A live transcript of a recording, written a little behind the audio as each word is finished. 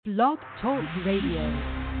Blog Talk Radio.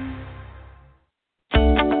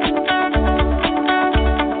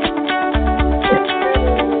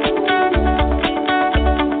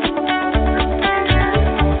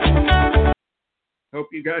 Hope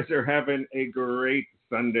you guys are having a great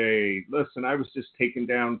Sunday. Listen, I was just taking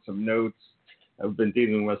down some notes. I've been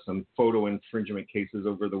dealing with some photo infringement cases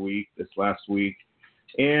over this last week.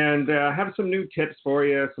 And I have some new tips for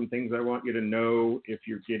you, some things I want you to know if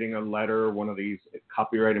you're getting a letter, one of these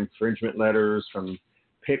copyright infringement letters from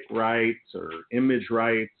PicRights or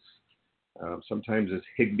ImageRights. Sometimes it's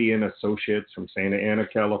Higbee Associates from Santa Ana,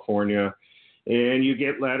 California. And you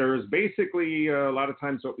get letters. Basically, a lot of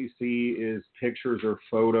times what we see is pictures or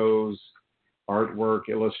photos, artwork,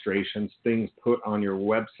 illustrations, things put on your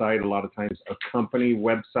website, a lot of times a company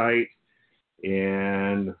website.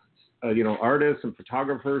 And, artists and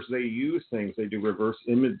photographers, they use things. They do reverse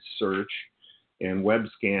image search and web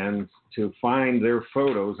scans to find their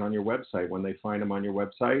photos on your website. When they find them on your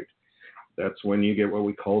website, that's when you get what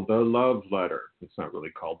we call the love letter. It's not really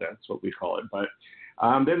called that. That's what we call it. But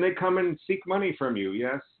then they come and seek money from you.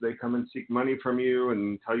 Yes, they come and seek money from you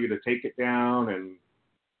and tell you to take it down.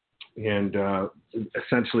 And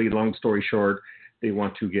essentially, long story short, they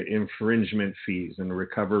want to get infringement fees and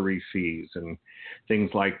recovery fees and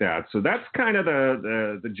things like that. So that's kind of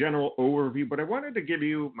the general overview. But I wanted to give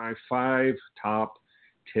you my 5 top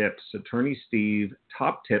tips, Attorney Steve,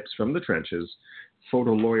 top tips from the trenches,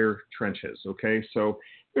 photo lawyer trenches. Okay, so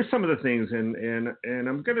here's some of the things, and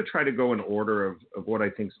I'm going to try to go in order of what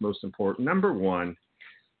I think is most important. Number one,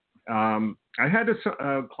 I had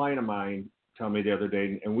a client of mine tell me the other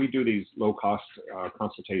day, and we do these low-cost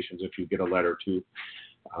consultations if you get a letter to,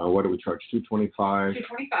 what do we charge, $225?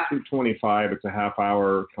 $225. It's a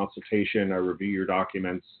half-hour consultation. I review your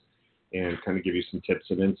documents and kind of give you some tips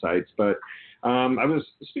and insights. But I was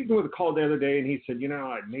speaking with a call the other day, and he said,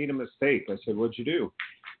 I made a mistake. I said, what'd you do?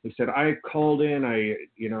 He said, I called in, I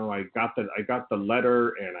got the letter,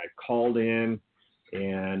 and I called in,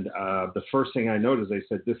 and the first thing I noticed, they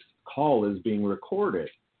said, this call is being recorded.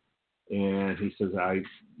 And he says, I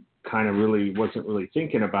kind of wasn't really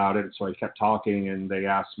thinking about it, so I kept talking, and they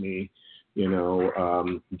asked me,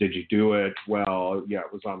 did you do it? Well, yeah,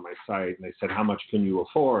 it was on my site. And they said, how much can you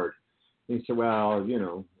afford? And he said, well,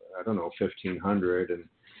 I don't know, $1,500. And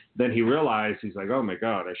then he realized, he's like, oh my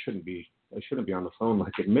God, I shouldn't be on the phone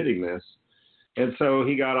like admitting this. And so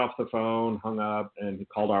he got off the phone, hung up, and he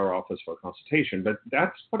called our office for a consultation. But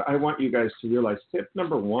that's what I want you guys to realize. Tip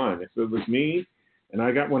number 1, if it was me and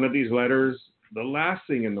I got one of these letters, the last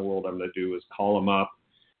thing in the world I'm going to do is call them up,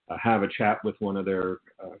 have a chat with one of their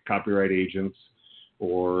copyright agents,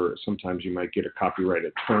 or sometimes you might get a copyright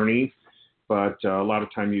attorney. But a lot of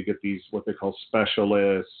time you get these, what they call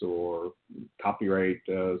specialists or copyright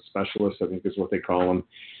specialists, I think is what they call them.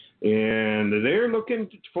 And they're looking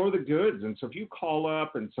for the goods. And so if you call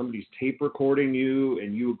up and somebody's tape recording you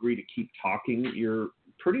and you agree to keep talking, you're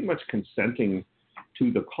pretty much consenting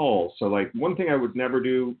to the call. So like one thing I would never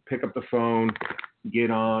do, pick up the phone, get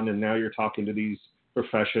on, and now you're talking to these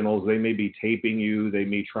professionals. They may be taping you. They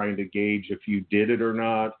may be trying to gauge if you did it or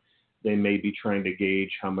not. They may be trying to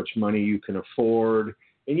gauge how much money you can afford.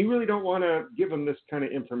 And you really don't want to give them this kind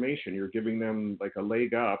of information. You're giving them like a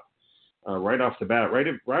leg up right off the bat,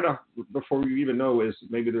 right off before you even know is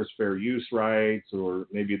maybe there's fair use rights or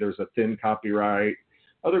maybe there's a thin copyright,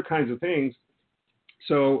 other kinds of things.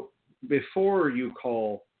 So before you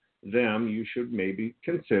call them, you should maybe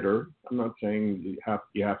consider, I'm not saying you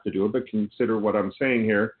have to do it, but consider what I'm saying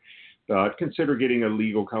here. Consider getting a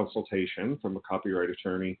legal consultation from a copyright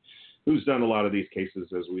attorney who's done a lot of these cases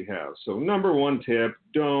as we have. So number 1 tip,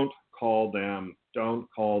 don't call them. Don't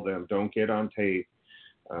call them. Don't get on tape.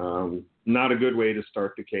 Not a good way to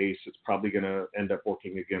start the case. It's probably going to end up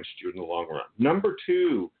working against you in the long run. Number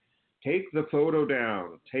 2, take the photo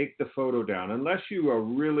down. Take the photo down. Unless you are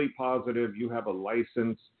really positive you have a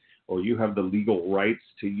license or you have the legal rights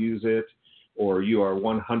to use it, or you are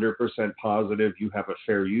 100% positive you have a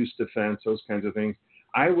fair use defense, those kinds of things,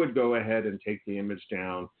 I would go ahead and take the image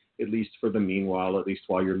down, at least for the meanwhile, at least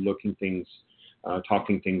while you're looking things,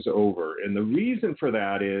 talking things over. And the reason for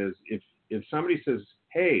that is if somebody says,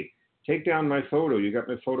 hey, take down my photo, you got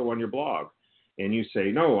my photo on your blog, and you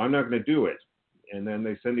say, no, I'm not going to do it. And then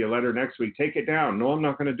they send you a letter next week, take it down. No, I'm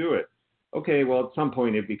not going to do it. Okay, well, at some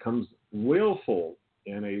point it becomes willful,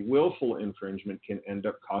 and a willful infringement can end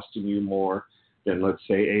up costing you more than, let's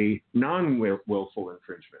say, a non-willful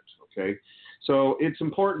infringement, okay? So it's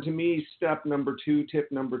important to me, tip number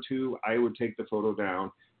 2, I would take the photo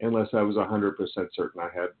down unless I was 100% certain I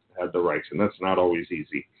had the rights, and that's not always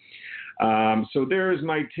easy. So there's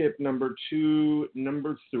my tip number 2.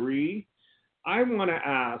 Number 3, I want to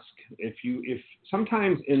ask if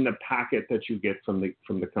sometimes in the packet that you get from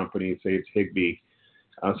the company, say it's Higbee,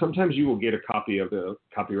 sometimes you will get a copy of the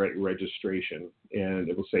copyright registration, and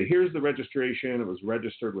it will say, here's the registration. It was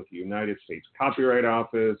registered with the United States Copyright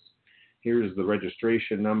Office. Here's the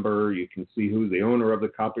registration number. You can see who the owner of the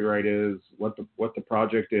copyright is, what the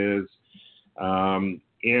project is.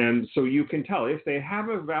 And so you can tell if they have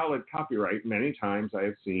a valid copyright. Many times I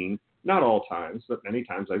have seen, not all times, but many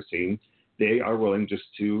times I've seen, they are willing just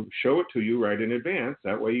to show it to you right in advance.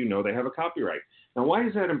 That way you know they have a copyright. Now, why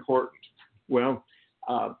is that important? Well,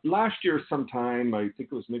 last year sometime, I think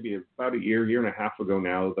it was maybe about a year and a half ago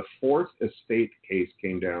now, the Fourth Estate case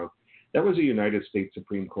came down. That was a United States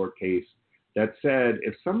Supreme Court case that said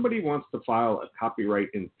if somebody wants to file a copyright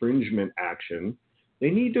infringement action, they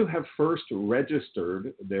need to have first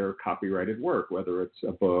registered their copyrighted work, whether it's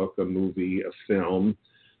a book, a movie, a film,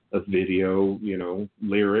 a video,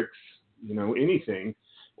 lyrics, anything,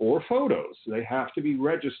 or photos. They have to be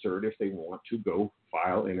registered if they want to go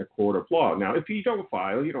file in a court of law. Now, if you don't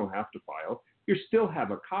file, you don't have to file. You still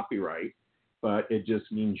have a copyright, but it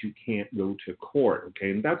just means you can't go to court,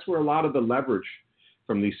 okay? And that's where a lot of the leverage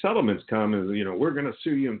from these settlements come is, we're going to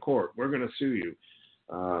sue you in court. We're going to sue you.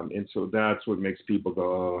 And so that's what makes people go,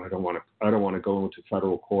 oh, I don't want to go into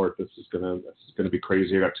federal court. This is going to be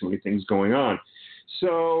crazy. I got too many things going on.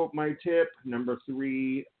 So my tip number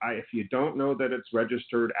 3, if you don't know that it's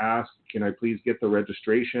registered, ask, can I please get the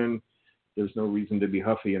registration? There's no reason to be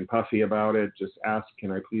huffy and puffy about it. Just ask,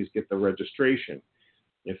 can I please get the registration?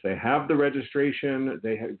 If they have the registration,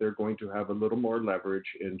 they're going to have a little more leverage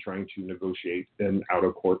in trying to negotiate an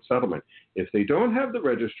out-of-court settlement. If they don't have the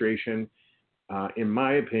registration, in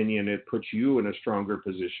my opinion, it puts you in a stronger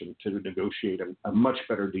position to negotiate a much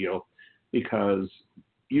better deal, because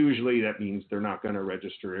usually that means they're not going to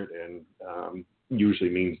register it, and usually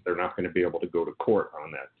means they're not going to be able to go to court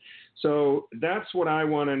on that. So that's what I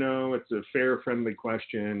want to know. It's a fair, friendly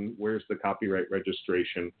question. Where's the copyright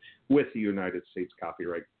registration with the United States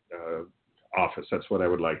Copyright Office? That's what I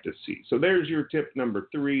would like to see. So there's your tip number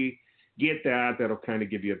 3. Get that. That'll kind of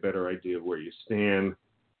give you a better idea of where you stand.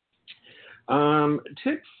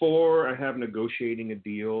 Tip 4, I have negotiating a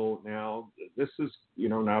deal. Now, this is,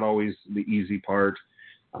 not always the easy part.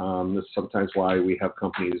 This is sometimes why we have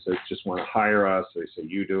companies that just want to hire us. They say,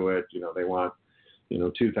 you do it. They want,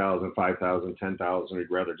 $2,000, $5,000, $10,000. We'd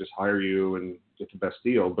rather just hire you and get the best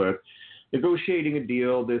deal. But negotiating a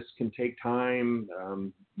deal, this can take time.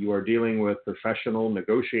 You are dealing with professional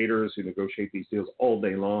negotiators who negotiate these deals all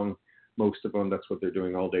day long. Most of them, that's what they're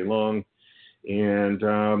doing all day long. And,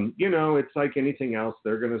 it's like anything else.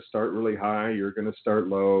 They're going to start really high. You're going to start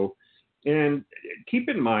low. And keep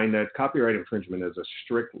in mind that copyright infringement is a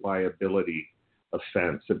strict liability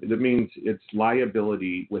offense. It means it's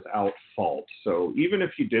liability without fault. So even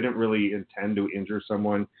if you didn't really intend to injure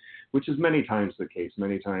someone, which is many times the case,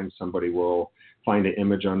 many times somebody will find an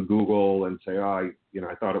image on Google and say, I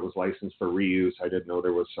thought it was licensed for reuse. I didn't know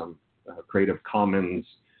there was some Creative Commons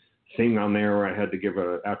thing on there where I had to give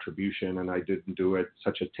an attribution and I didn't do it.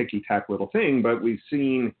 Such a ticky-tack little thing, but we've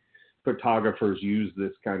seen photographers use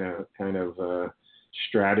this kind of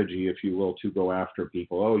strategy, if you will, to go after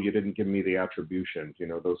people. Oh, you didn't give me the attribution,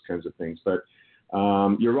 those kinds of things. But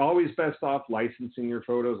you're always best off licensing your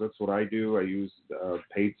photos. That's what I do. I use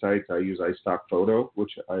paid sites. I use iStock Photo,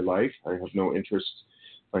 which I like. I have no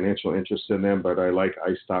financial interest in them, but I like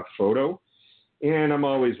iStock Photo. And I'm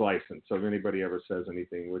always licensed. So if anybody ever says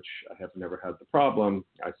anything, which I have never had the problem,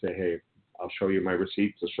 I say, hey, I'll show you my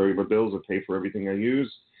receipts. I'll show you my bills. I'll pay for everything I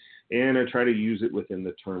use. And I try to use it within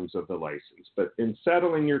the terms of the license. But in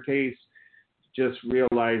settling your case, just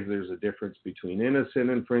realize there's a difference between innocent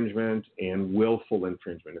infringement and willful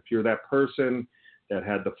infringement. If you're that person that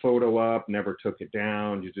had the photo up, never took it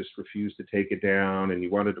down, you just refused to take it down, and you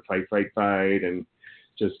wanted to fight, and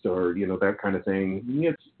or that kind of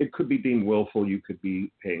thing, it could be deemed willful. You could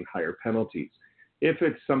be paying higher penalties. If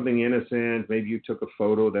it's something innocent, maybe you took a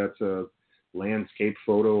photo that's a landscape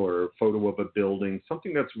photo or a photo of a building,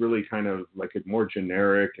 something that's really kind of like a more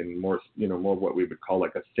generic and more what we would call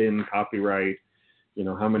like a thin copyright.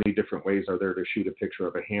 How many different ways are there to shoot a picture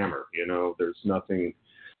of a hammer? There's nothing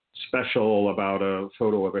special about a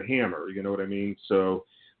photo of a hammer. You know what I mean? So,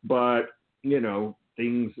 but,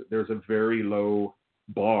 there's a very low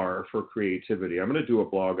bar for creativity. I'm going to do a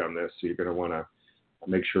blog on this, so you're going to want to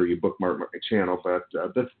make sure you bookmark my channel. But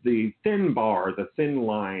the thin bar, the thin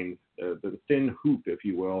line, the thin hoop, if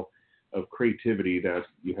you will, of creativity that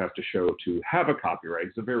you have to show to have a copyright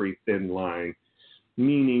is a very thin line.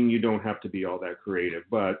 meaning you don't have to be all that creative,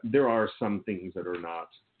 but there are some things that are not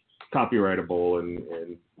copyrightable,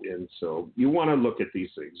 and so you want to look at these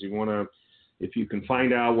things. You want to, if you can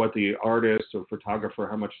find out what the artist or photographer,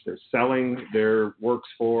 how much they're selling their works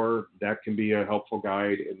for, that can be a helpful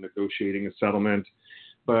guide in negotiating a settlement.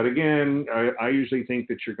 But again, I usually think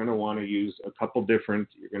that you're going to want to use a couple different.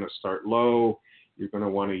 You're going to start low. You're going to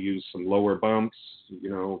want to use some lower bumps.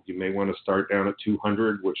 You may want to start down at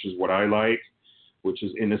 200, which is what I like, which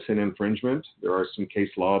is innocent infringement. There are some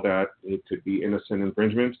case law that it could be innocent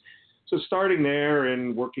infringement. So starting there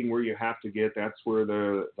and working where you have to get, that's where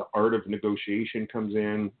the art of negotiation comes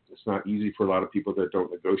in. It's not easy for a lot of people that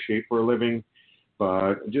don't negotiate for a living,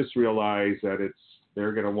 but just realize that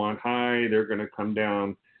they're going to want high, they're going to come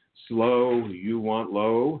down slow, you want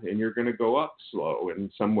low, and you're going to go up slow,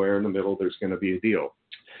 and somewhere in the middle there's going to be a deal.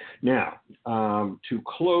 Now, to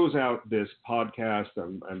close out this podcast,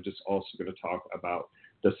 I'm just also going to talk about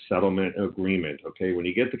the settlement agreement. Okay, when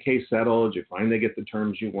you get the case settled, you finally get the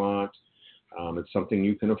terms you want. It's something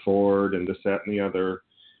you can afford, and this, that, and the other.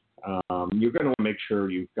 You're going to make sure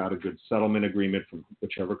you've got a good settlement agreement from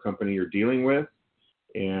whichever company you're dealing with,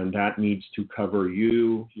 and that needs to cover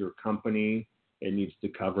you, your company. It needs to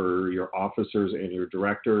cover your officers and your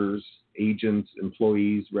directors, agents,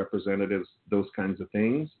 employees, representatives, those kinds of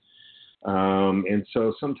things. And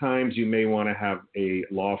so sometimes you may want to have a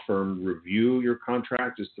law firm review your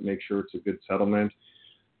contract just to make sure it's a good settlement.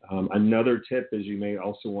 Another tip is you may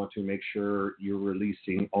also want to make sure you're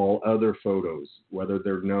releasing all other photos, whether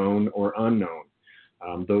they're known or unknown.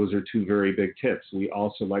 Those are two very big tips. We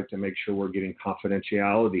also like to make sure we're getting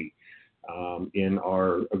confidentiality in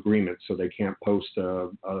our agreement, so they can't post a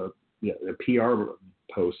PR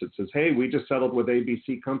post that says, hey, we just settled with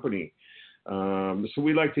ABC company. So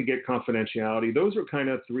we like to get confidentiality. Those are kind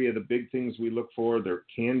of three of the big things we look for. There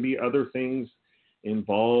can be other things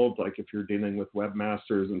involved, like if you're dealing with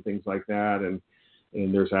webmasters and things like that, and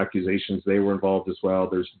there's accusations they were involved as well.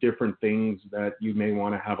 There's different things that you may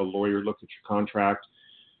want to have a lawyer look at your contract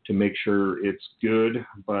to make sure it's good.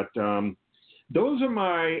 But those are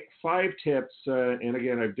my 5 tips. And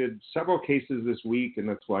again, I did several cases this week, and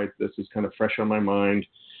that's why this is kind of fresh on my mind.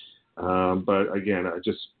 But again, I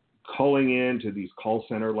just calling in to these call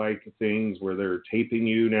center-like things where they're taping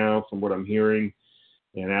you now, from what I'm hearing,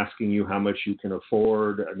 and asking you how much you can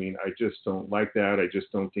afford. I mean, I just don't like that. I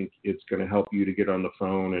just don't think it's going to help you to get on the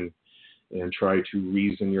phone and try to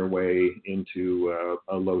reason your way into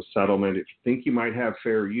a low settlement. If you think you might have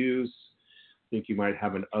fair use, think you might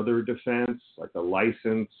have an other defense, like a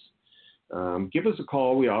license, give us a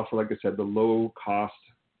call. We offer, like I said, the low-cost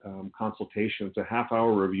consultation. It's a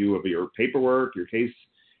half-hour review of your paperwork, your case,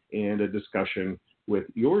 and a discussion with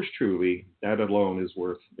yours truly. That alone is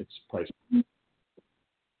worth its price.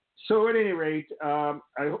 So at any rate, I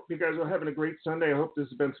hope you guys are having a great Sunday. I hope this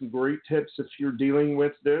has been some great tips if you're dealing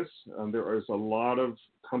with this. There is a lot of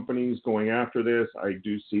companies going after this. I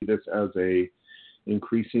do see this as a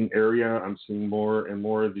increasing area. I'm seeing more and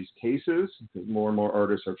more of these cases because more and more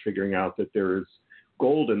artists are figuring out that there is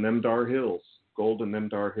gold in them dar hills, gold in them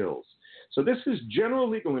dar hills. So this is general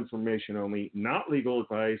legal information only, not legal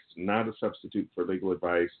advice, not a substitute for legal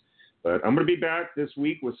advice. But I'm going to be back this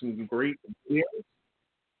week with some great videos.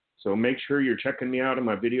 So make sure you're checking me out on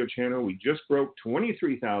my video channel. We just broke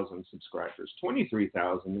 23,000 subscribers,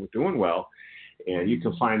 23,000. We're doing well. And you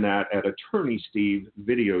can find that at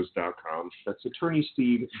attorneystevevideos.com. That's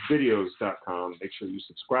attorneystevevideos.com. Make sure you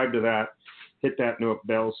subscribe to that. Hit that note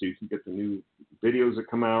bell so you can get the new videos that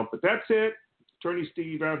come out. But that's it. Attorney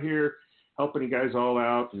Steve out here helping you guys all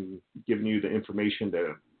out and giving you the information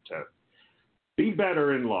to be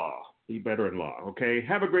better in law. Be better in law. Okay?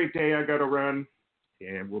 Have a great day. I got to run.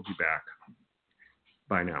 And we'll be back.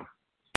 Bye now.